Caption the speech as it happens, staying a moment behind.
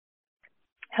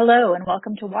Hello and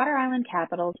welcome to Water Island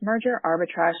Capital's Merger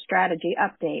Arbitrage Strategy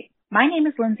Update. My name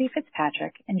is Lindsay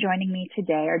Fitzpatrick, and joining me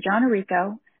today are John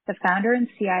Arrico, the founder and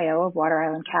CIO of Water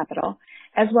Island Capital,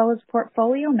 as well as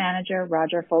portfolio manager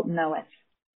Roger Fulton-Owens.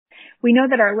 We know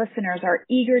that our listeners are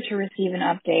eager to receive an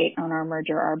update on our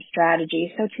Merger Arb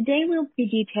strategy, so today we'll be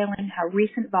detailing how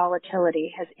recent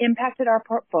volatility has impacted our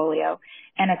portfolio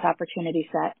and its opportunity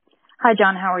set. Hi,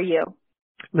 John. How are you?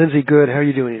 Lindsay, good. How are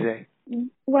you doing today?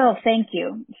 Well, thank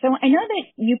you. So I know that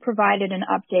you provided an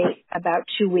update about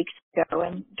 2 weeks ago,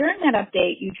 and during that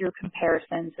update, you drew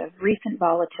comparisons of recent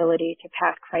volatility to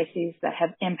past crises that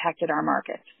have impacted our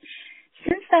markets.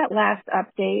 Since that last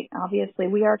update, obviously,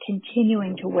 we are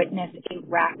continuing to witness a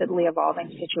rapidly evolving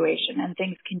situation, and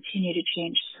things continue to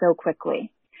change so quickly.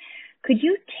 Could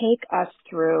you take us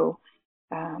through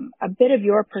a bit of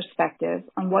your perspective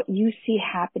on what you see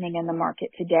happening in the market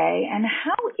today, and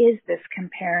how is this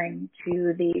comparing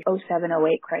to the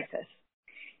 07-08 crisis?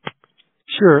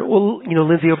 Sure. Well,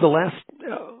 Lindsay, over the last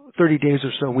 30 days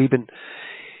or so, we've been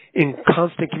in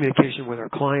constant communication with our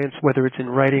clients, whether it's in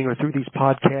writing or through these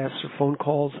podcasts or phone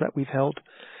calls that we've held.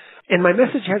 And my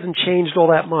message hasn't changed all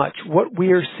that much. What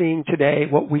we are seeing today,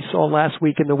 what we saw last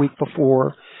week and the week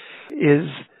before, is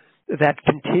that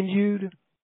continued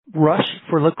rush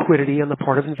for liquidity on the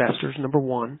part of investors, number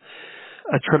one,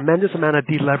 a tremendous amount of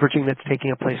deleveraging that's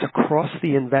taking place across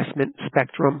the investment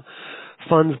spectrum,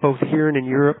 funds both here and in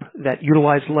Europe that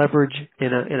utilize leverage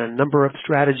in a number of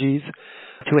strategies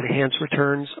to enhance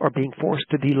returns are being forced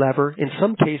to delever. In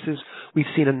some cases, we've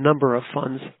seen a number of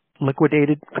funds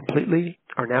liquidated completely,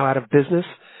 are now out of business.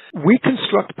 We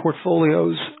construct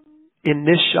portfolios in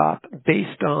this shop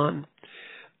based on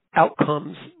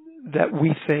outcomes that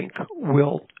we think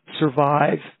will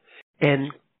survive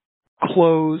and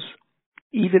close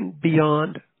even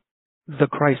beyond the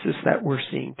crisis that we're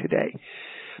seeing today.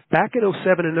 Back in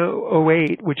 07 and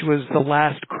 08, which was the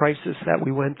last crisis that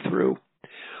we went through,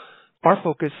 our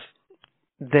focus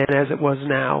then, as it was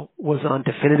now, was on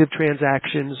definitive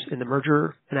transactions in the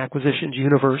merger and acquisitions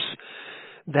universe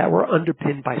that were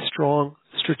underpinned by strong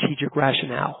strategic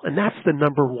rationale. And that's the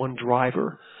number one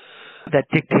driver that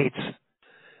dictates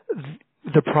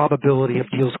the probability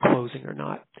of deals closing or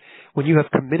not. When you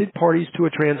have committed parties to a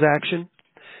transaction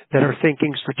that are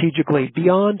thinking strategically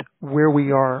beyond where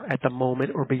we are at the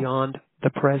moment or beyond the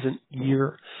present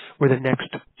year or the next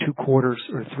 2 quarters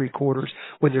or 3 quarters,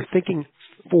 when they're thinking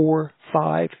 4,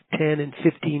 5, 10, and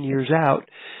 15 years out,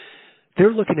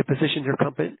 they're looking to position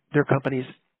their companies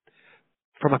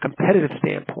from a competitive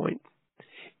standpoint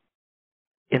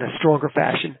in a stronger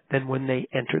fashion than when they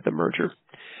entered the merger.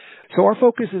 So our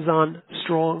focus is on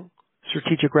strong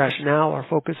strategic rationale. Our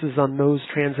focus is on those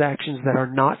transactions that are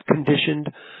not conditioned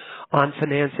on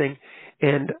financing,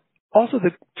 and also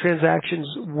the transactions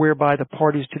whereby the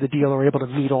parties to the deal are able to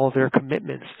meet all their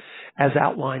commitments as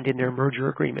outlined in their merger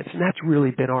agreements. And that's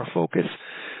really been our focus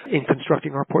in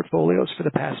constructing our portfolios for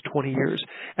the past 20 years.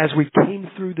 As we came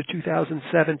through the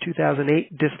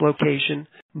 2007-2008 dislocation,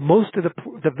 most of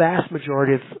the vast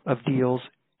majority of deals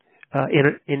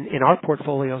in our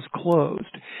portfolios closed.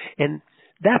 And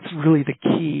that's really the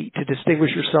key to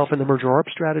distinguish yourself in the merger arb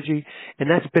strategy. And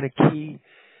that's been a key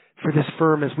for this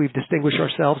firm as we've distinguished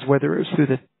ourselves, whether it was through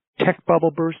the tech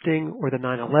bubble bursting or the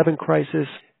 9/11 crisis,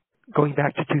 going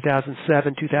back to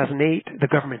 2007, 2008, the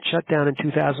government shutdown in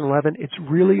 2011. It's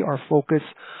really our focus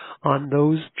on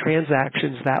those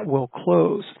transactions that will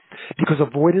close, because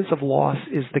avoidance of loss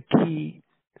is the key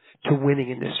to winning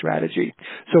in this strategy.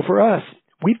 So for us,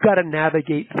 we've got to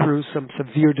navigate through some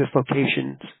severe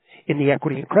dislocations in the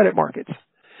equity and credit markets.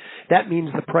 That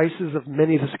means the prices of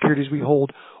many of the securities we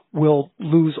hold will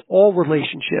lose all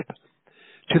relationship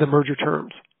to the merger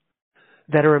terms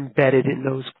that are embedded in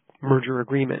those merger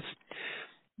agreements.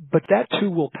 But that too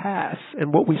will pass.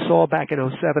 And what we saw back in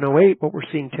 07-08, what we're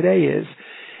seeing today is,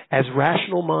 as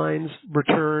rational minds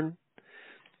return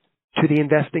to the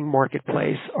investing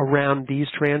marketplace around these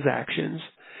transactions,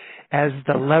 as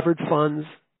the levered funds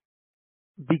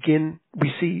begin, we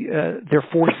see their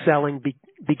forced selling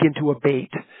begin to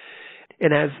abate.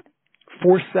 And as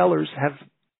forced sellers have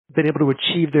been able to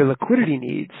achieve their liquidity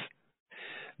needs,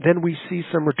 then we see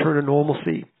some return to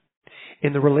normalcy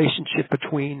in the relationship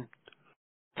between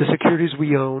the securities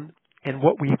we own and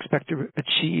what we expect to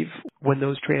achieve when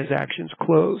those transactions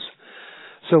close.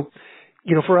 So,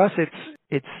 for us,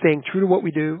 it's staying true to what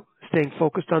we do, staying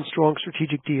focused on strong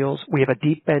strategic deals. We have a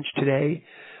deep bench today,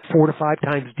 4 to 5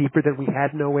 times deeper than we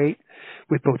had in 08,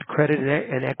 with both credit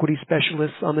and equity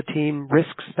specialists on the team, risk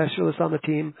specialists on the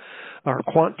team. Our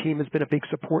quant team has been a big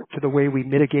support to the way we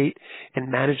mitigate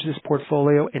and manage this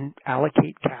portfolio and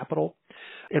allocate capital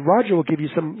And Roger will give you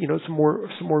some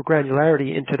more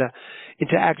granularity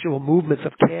into actual movements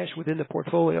of cash within the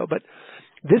portfolio. But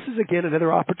this is, again,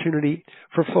 another opportunity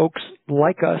for folks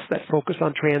like us that focus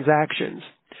on transactions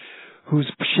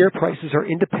whose share prices are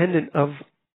independent of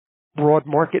broad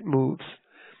market moves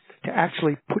to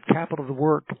actually put capital to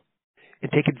work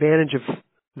and take advantage of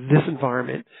this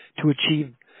environment to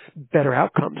achieve better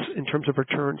outcomes in terms of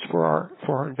returns for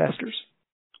our investors.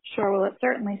 Sure. Well, it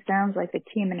certainly sounds like the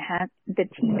team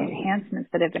enhancements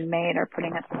that have been made are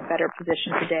putting us in a better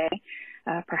position today,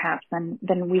 perhaps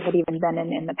than we had even been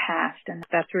in the past, and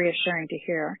that's reassuring to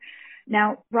hear.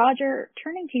 Now, Roger,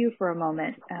 turning to you for a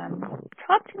moment,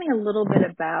 talk to me a little bit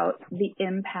about the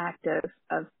impact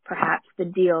of perhaps the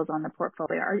deals on the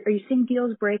portfolio. Are you seeing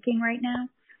deals breaking right now?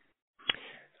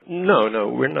 No,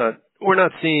 we're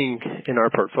not seeing in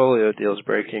our portfolio deals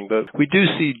breaking, but we do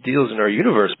see deals in our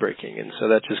universe breaking, and so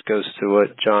that just goes to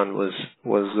what John was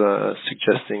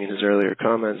suggesting in his earlier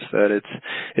comments, that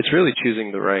it's really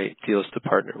choosing the right deals to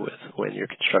partner with when you're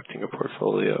constructing a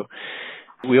portfolio.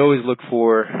 We always look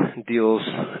for deals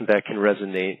that can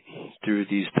resonate through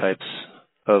these types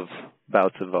of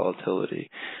bouts of volatility,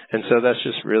 and so that's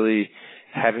just really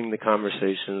having the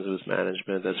conversations with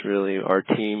management. That's really our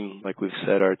team. Like we've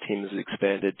said, our team has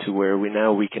expanded to where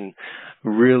we can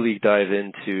really dive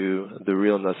into the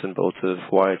real nuts and bolts of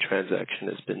why a transaction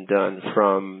has been done,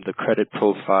 from the credit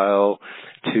profile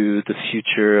to the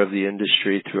future of the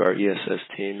industry through our ESS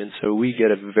team. And so we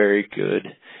get a very good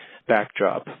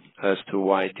backdrop as to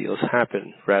why deals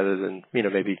happen, rather than,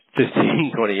 maybe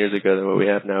 15, 20 years ago than what we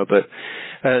have now. But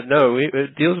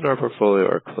deals in our portfolio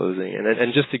are closing.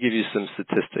 And just to give you some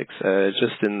statistics,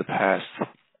 just in the past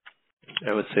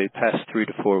 3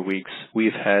 to 4 weeks,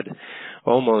 we've had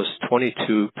almost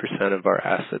 22% of our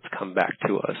assets come back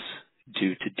to us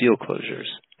due to deal closures.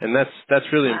 And that's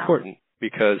really important,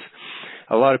 because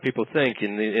a lot of people think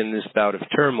in this bout of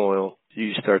turmoil,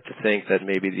 you start to think that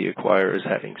maybe the acquirer is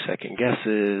having second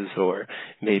guesses, or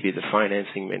maybe the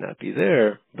financing may not be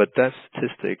there. But that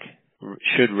statistic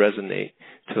should resonate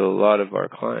to a lot of our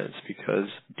clients, because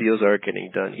deals are getting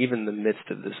done even in the midst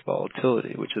of this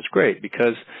volatility, which is great,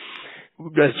 because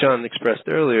as John expressed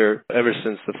earlier, ever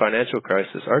since the financial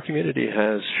crisis, our community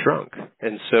has shrunk.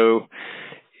 And so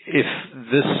if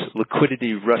this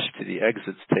liquidity rush to the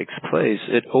exits takes place,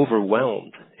 it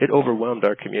overwhelmed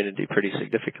our community pretty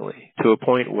significantly, to a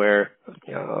point where,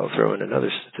 I'll throw in another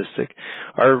statistic,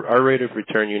 our rate of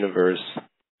return universe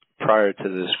prior to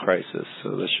this crisis, so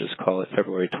let's just call it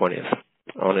February 20th,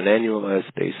 on an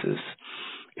annualized basis,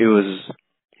 it was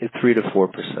 3 to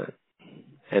 4%.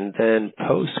 And then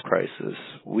post-crisis,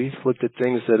 we've looked at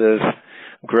things that have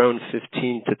grown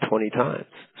 15 to 20 times.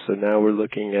 So now we're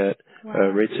looking at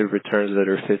rates of returns that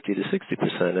are 50 to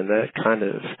 60%, and that kind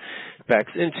of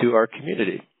backs into our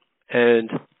community. And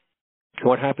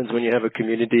what happens when you have a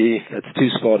community that's too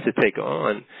small to take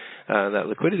on that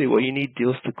liquidity? Well, you need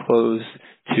deals to close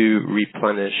to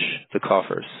replenish the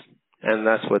coffers. And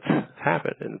that's what's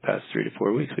happened in the past 3 to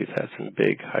 4 weeks. We've had some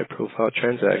big, high-profile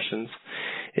transactions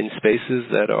in spaces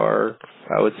that are,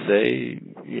 I would say,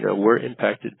 were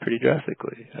impacted pretty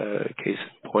drastically. Case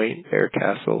in point, Air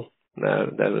Castle.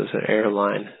 That was an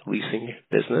airline leasing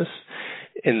business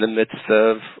in the midst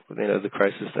of, the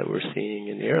crisis that we're seeing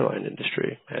in the airline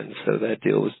industry. And so that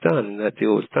deal was done. And that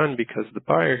deal was done because the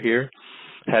buyer here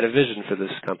had a vision for this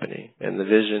company. And the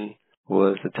vision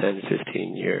was a 10,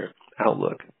 15-year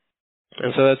outlook.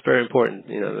 And so that's very important,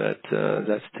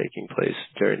 that's taking place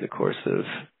during the course of,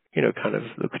 kind of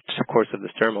the course of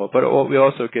this turmoil. But we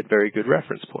also get very good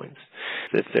reference points.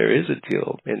 If there is a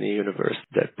deal in the universe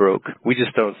that broke, we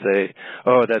just don't say,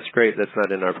 oh, that's great, that's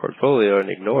not in our portfolio, and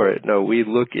ignore it. No, we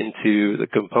look into the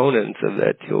components of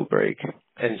that deal break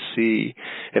and see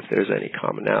if there's any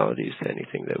commonalities to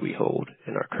anything that we hold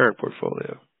in our current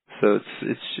portfolio. So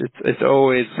it's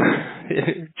always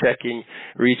checking,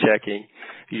 rechecking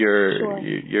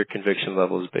your conviction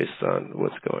levels based on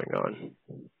what's going on.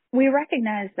 We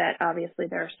recognize that obviously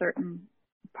there are certain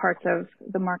parts of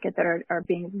the market that are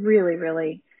being really,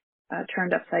 really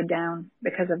turned upside down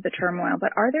because of the turmoil.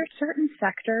 But are there certain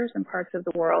sectors and parts of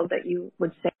the world that you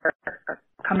would say are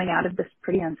coming out of this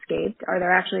pretty unscathed? Are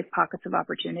there actually pockets of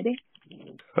opportunity?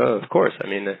 Of course. I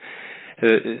mean,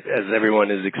 as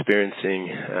everyone is experiencing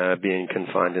being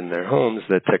confined in their homes,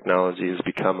 that technology has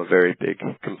become a very big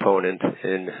component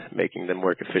in making them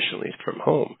work efficiently from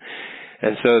home.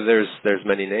 And so there's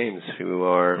many names who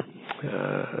are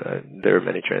there are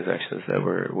many transactions that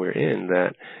we're in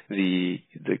that the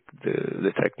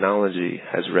technology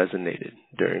has resonated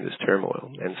during this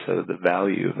turmoil, and so the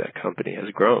value of that company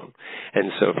has grown.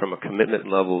 And so from a commitment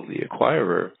level of the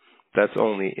acquirer, that's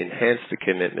only enhanced the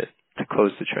commitment to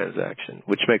close the transaction,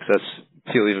 which makes us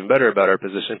feel even better about our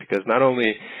position, because not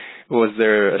only was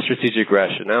there a strategic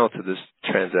rationale to this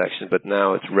transaction, but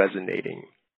now it's resonating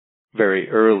very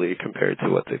early compared to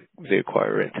what the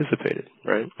acquirer anticipated,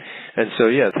 right? And so,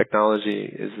 yeah, technology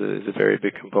is a very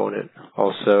big component.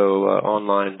 Also,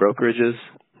 online brokerages,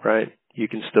 right? You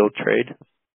can still trade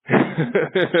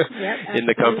in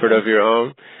the comfort of your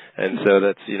home. And so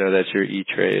that's your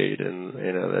E-Trade, and,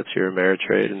 that's your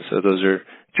Ameritrade. And so those are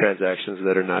transactions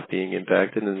that are not being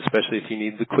impacted. And especially if you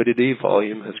need liquidity,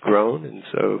 volume has grown. And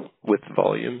so with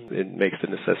volume, it makes the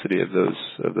necessity of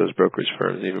those brokerage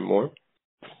firms even more.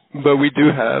 But we do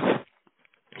have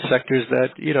sectors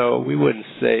that, we wouldn't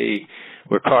say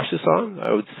we're cautious on.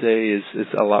 I would say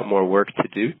it's a lot more work to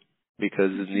do,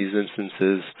 because in these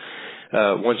instances,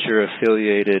 once you're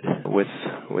affiliated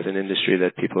with an industry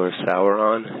that people are sour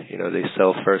on, they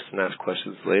sell first and ask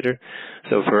questions later.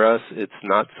 So for us, it's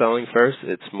not selling first.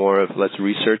 It's more of let's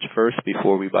research first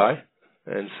before we buy.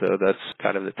 And so that's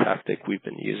kind of the tactic we've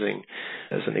been using.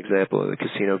 As an example, the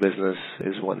casino business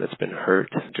is one that's been hurt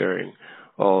during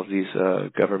all of these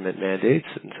government mandates.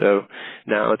 And so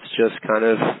now it's just kind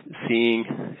of seeing,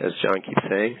 as John keeps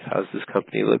saying, how's this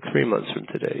company look 3 months from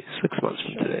today, 6 months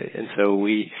from today? And so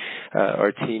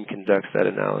our team conducts that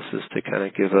analysis to kind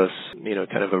of give us,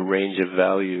 kind of a range of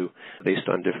value based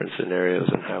on different scenarios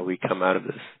and how we come out of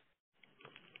this.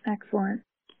 Excellent.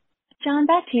 John,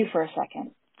 back to you for a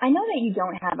second. I know that you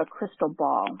don't have a crystal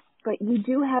ball, but you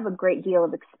do have a great deal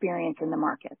of experience in the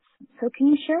markets. So can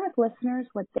you share with listeners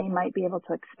what they might be able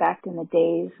to expect in the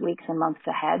days, weeks, and months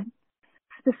ahead?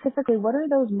 Specifically, what are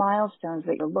those milestones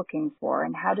that you're looking for,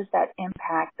 and how does that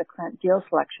impact the current deal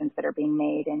selections that are being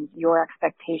made and your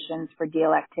expectations for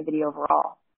deal activity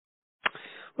overall?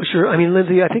 Well, sure. I mean,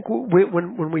 Lindsay, I think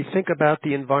when we think about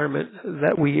the environment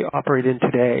that we operate in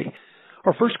today,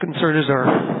 our first concern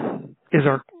is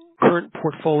our current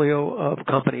portfolio of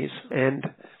companies, and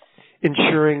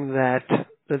ensuring that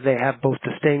they have both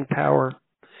the staying power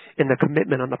and the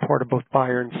commitment on the part of both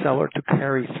buyer and seller to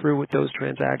carry through with those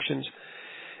transactions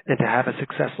and to have a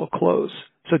successful close.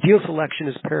 So deal selection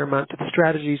is paramount to the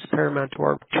strategies, paramount to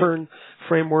our return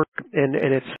framework, and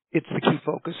it's the key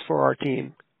focus for our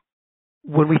team.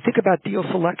 When we think about deal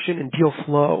selection and deal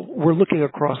flow, we're looking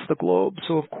across the globe.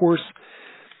 So, of course,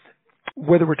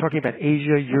 whether we're talking about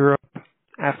Asia, Europe,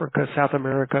 Africa, South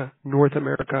America, North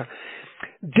America,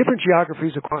 different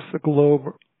geographies across the globe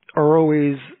are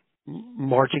always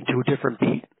marching to a different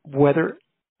beat, whether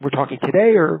we're talking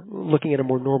today or looking at a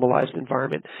more normalized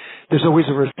environment. There's always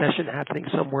a recession happening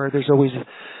somewhere. There's always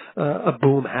a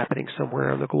boom happening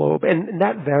somewhere on the globe, and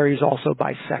that varies also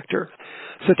by sector.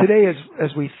 So today, as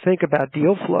we think about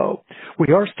deal flow,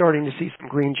 we are starting to see some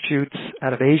green shoots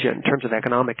out of Asia in terms of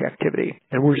economic activity,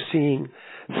 and we're seeing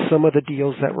some of the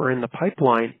deals that were in the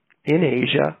pipeline in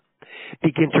Asia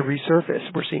begin to resurface.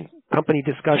 We're seeing company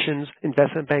discussions,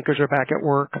 investment bankers are back at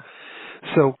work.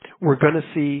 So we're going to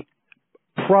see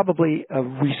probably a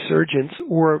resurgence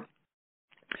or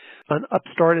an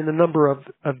upstart in the number of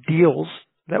deals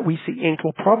that we see inked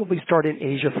will probably start in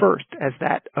Asia first, as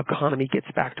that economy gets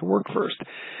back to work first.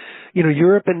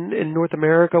 Europe and North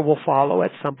America will follow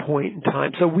at some point in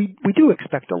time. So we do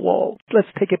expect a lull. Let's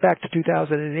take it back to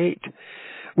 2008.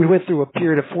 We went through a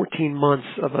period of 14 months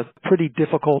of a pretty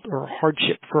difficult or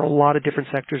hardship for a lot of different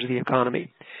sectors of the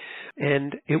economy.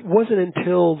 And it wasn't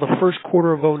until the first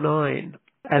quarter of 2009,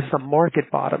 as the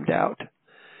market bottomed out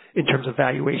in terms of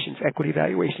valuations, equity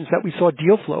valuations, that we saw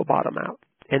deal flow bottom out.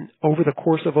 And over the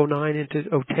course of 2009 into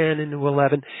 2010 into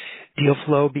 2011, deal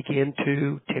flow began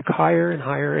to tick higher and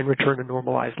higher and return to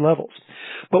normalized levels.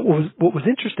 But what was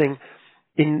interesting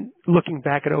in looking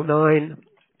back at 2009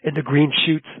 and the green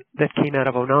shoots that came out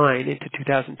of 2009 into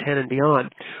 2010 and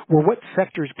beyond were what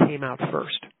sectors came out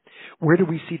first. Where do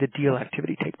we see the deal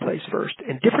activity take place first?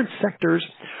 And different sectors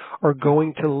are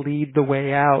going to lead the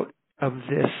way out of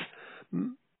this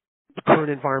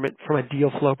current environment from a deal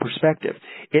flow perspective.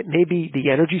 It may be the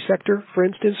energy sector, for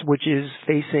instance, which is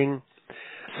facing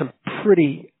some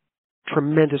pretty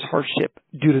tremendous hardship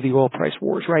due to the oil price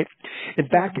wars, right? And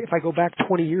if I go back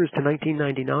 20 years to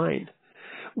 1999,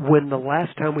 when the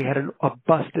last time we had a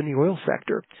bust in the oil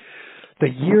sector, the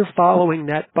year following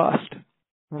that bust,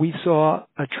 we saw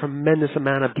a tremendous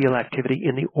amount of deal activity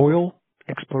in the oil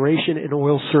exploration and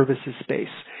oil services space.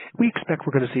 We expect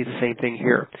we're going to see the same thing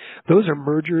here. Those are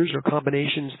mergers or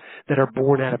combinations that are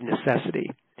born out of necessity.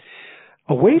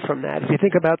 Away from that, if you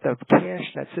think about the cash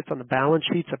that sits on the balance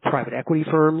sheets of private equity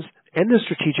firms and the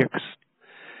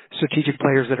strategic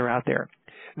players that are out there,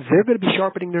 they're going to be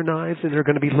sharpening their knives and they're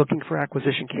going to be looking for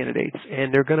acquisition candidates.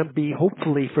 And they're going to be,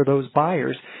 hopefully, for those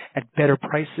buyers at better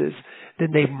prices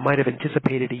than they might have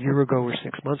anticipated a year ago or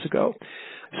 6 months ago.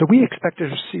 So we expect to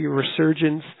see a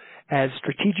resurgence as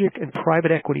strategic and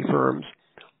private equity firms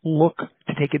look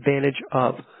to take advantage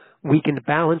of weakened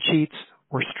balance sheets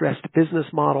or stressed business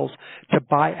models to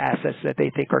buy assets that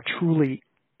they think are truly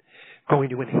going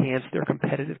to enhance their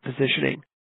competitive positioning.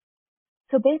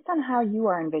 So based on how you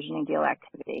are envisioning deal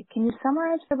activity, can you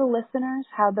summarize for the listeners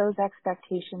how those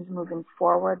expectations moving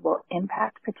forward will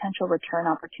impact potential return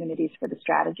opportunities for the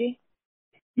strategy?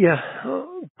 Yeah,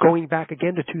 going back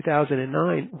again to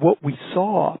 2009, what we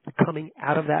saw coming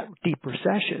out of that deep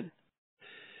recession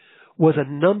was a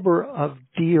number of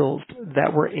deals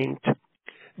that were inked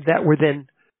that were then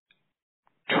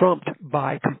trumped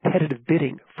by competitive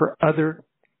bidding for other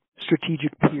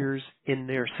strategic peers in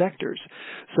their sectors.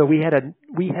 So we had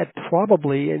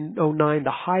probably in 2009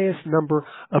 the highest number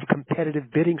of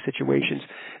competitive bidding situations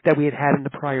that we had had in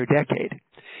the prior decade.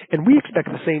 And we expect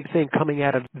the same thing coming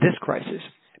out of this crisis,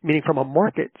 meaning from a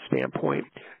market standpoint,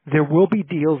 there will be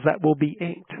deals that will be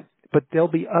inked, but there'll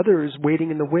be others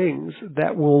waiting in the wings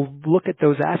that will look at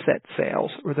those asset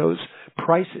sales or those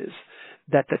prices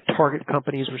that the target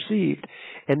companies received,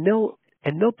 and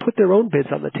they'll put their own bids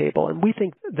on the table, and we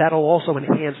think that'll also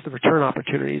enhance the return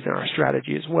opportunities in our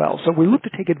strategy as well. So we look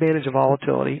to take advantage of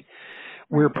volatility.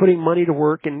 We're putting money to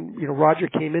work, and Roger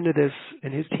came into this,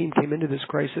 and his team came into this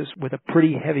crisis with a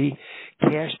pretty heavy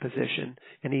cash position,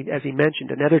 and as he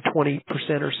mentioned, another 20%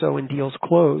 or so in deals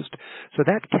closed. So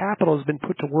that capital has been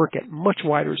put to work at much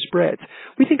wider spreads.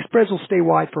 We think spreads will stay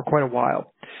wide for quite a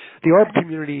while. The ARB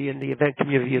community and the event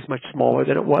community is much smaller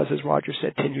than it was, as Roger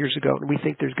said, 10 years ago, and we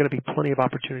think there's going to be plenty of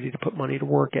opportunity to put money to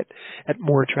work at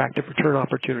more attractive return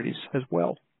opportunities as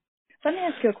well. Let me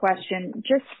ask you a question,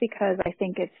 just because I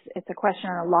think it's a question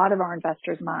on a lot of our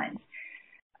investors' minds.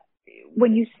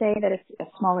 When you say that it's a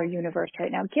smaller universe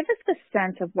right now, give us the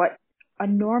sense of what a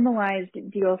normalized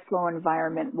deal flow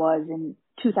environment was in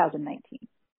 2019.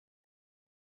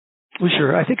 Well,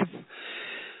 sure. I think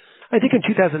in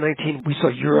 2019 we saw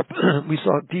Europe, we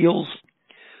saw deals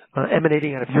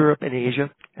emanating out of Europe and Asia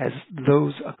as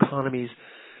those economies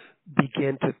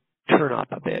began to turn up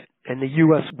a bit, and the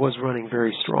U.S. was running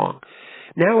very strong.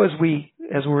 Now, as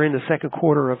we're in the second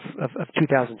quarter of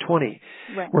 2020,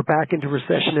 right, we're back into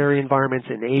recessionary environments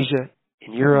in Asia,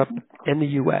 in Europe, and the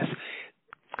U.S.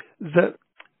 The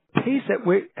pace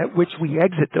at which we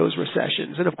exit those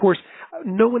recessions, and of course,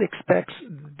 no one expects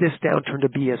this downturn to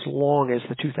be as long as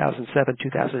the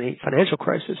 2007-2008 financial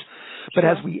crisis, but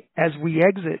as we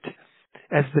exit,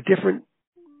 as the different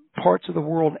parts of the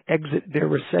world exit their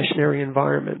recessionary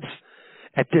environments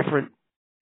at different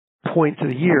points of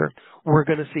the year, we're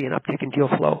going to see an uptick in deal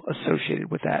flow associated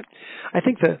with that. I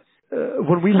think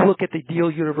when we look at the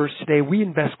deal universe today, we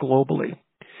invest globally.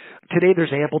 Today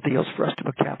there's ample deals for us to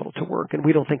put capital to work, and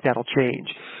we don't think that'll change.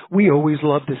 We always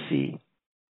love to see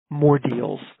more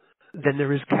deals than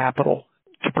there is capital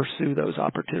to pursue those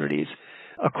opportunities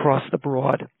across the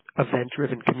broad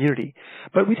event-driven community.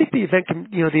 But we think the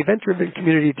event-driven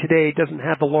community today doesn't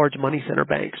have the large money center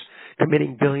banks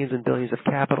committing billions and billions of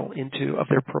capital of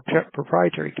their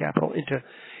proprietary capital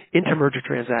into merger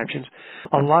transactions.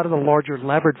 A lot of the larger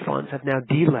levered funds have now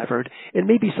delevered, and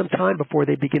maybe some time before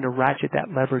they begin to ratchet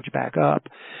that leverage back up.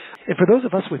 And for those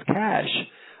of us with cash,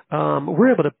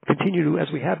 we're able to continue, as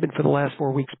we have been for the last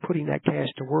 4 weeks, putting that cash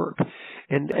to work.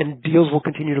 And deals will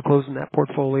continue to close in that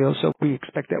portfolio, so we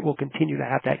expect that we'll continue to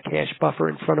have that cash buffer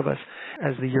in front of us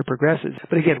as the year progresses.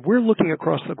 But again, we're looking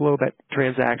across the globe at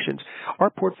transactions. Our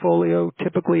portfolio,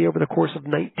 typically over the course of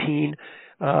 19,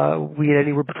 we had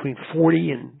anywhere between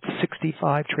 40 and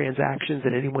 65 transactions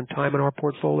at any one time in our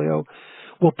portfolio.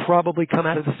 We'll probably come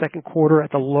out of the second quarter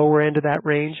at the lower end of that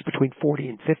range, between 40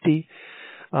 and 50.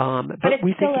 But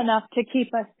it's still enough to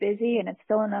keep us busy, and it's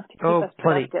still enough to keep us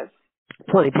productive.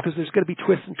 Plenty, because there's going to be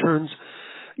twists and turns.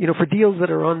 For deals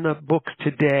that are on the books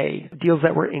today, deals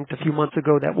that were inked a few months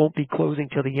ago that won't be closing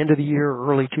till the end of the year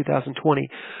or early 2020,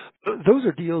 those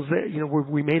are deals that,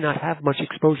 we may not have much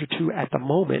exposure to at the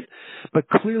moment, but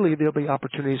clearly there'll be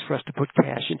opportunities for us to put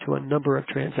cash into a number of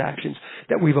transactions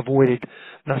that we've avoided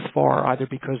thus far, either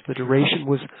because the duration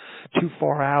was too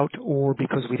far out or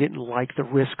because we didn't like the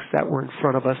risks that were in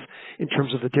front of us in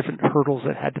terms of the different hurdles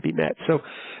that had to be met. So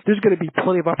there's going to be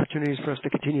plenty of opportunities for us to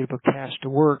continue to put cash to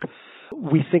work.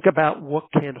 We think about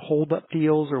what can hold up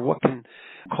deals or what can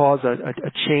cause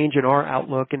a change in our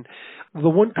outlook. And the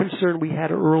one concern we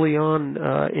had early on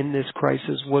in this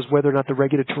crisis was whether or not the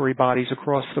regulatory bodies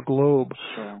across the globe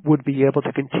would be able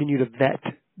to continue to vet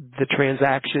the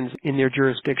transactions in their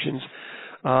jurisdictions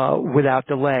without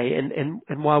delay.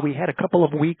 And while we had a couple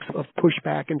of weeks of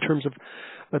pushback in terms of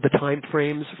the time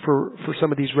frames for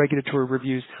some of these regulatory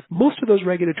reviews, most of those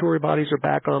regulatory bodies are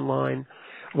back online.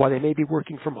 While they may be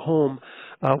working from home,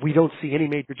 we don't see any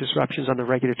major disruptions on the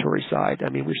regulatory side. I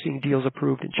mean, we're seeing deals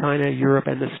approved in China, Europe,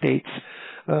 and the States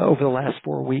over the last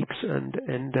 4 weeks,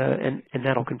 and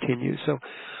that'll continue. So,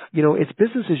 it's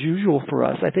business as usual for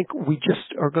us. I think we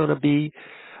just are going to be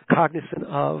cognizant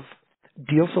of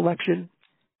deal selection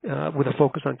with a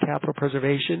focus on capital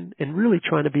preservation, and really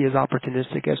trying to be as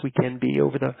opportunistic as we can be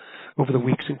over the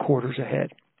weeks and quarters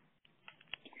ahead.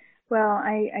 Well,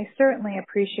 I certainly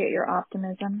appreciate your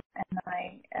optimism, and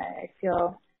I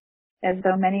feel as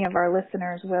though many of our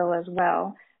listeners will as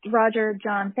well. Roger,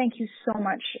 John, thank you so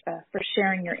much for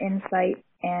sharing your insight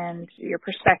and your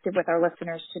perspective with our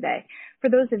listeners today. For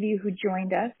those of you who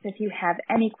joined us, if you have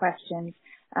any questions,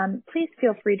 please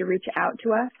feel free to reach out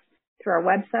to us through our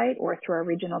website or through our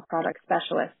regional product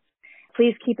specialists.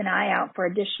 Please keep an eye out for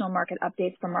additional market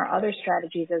updates from our other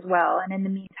strategies as well. And in the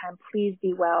meantime, please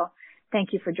be well.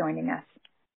 Thank you for joining us.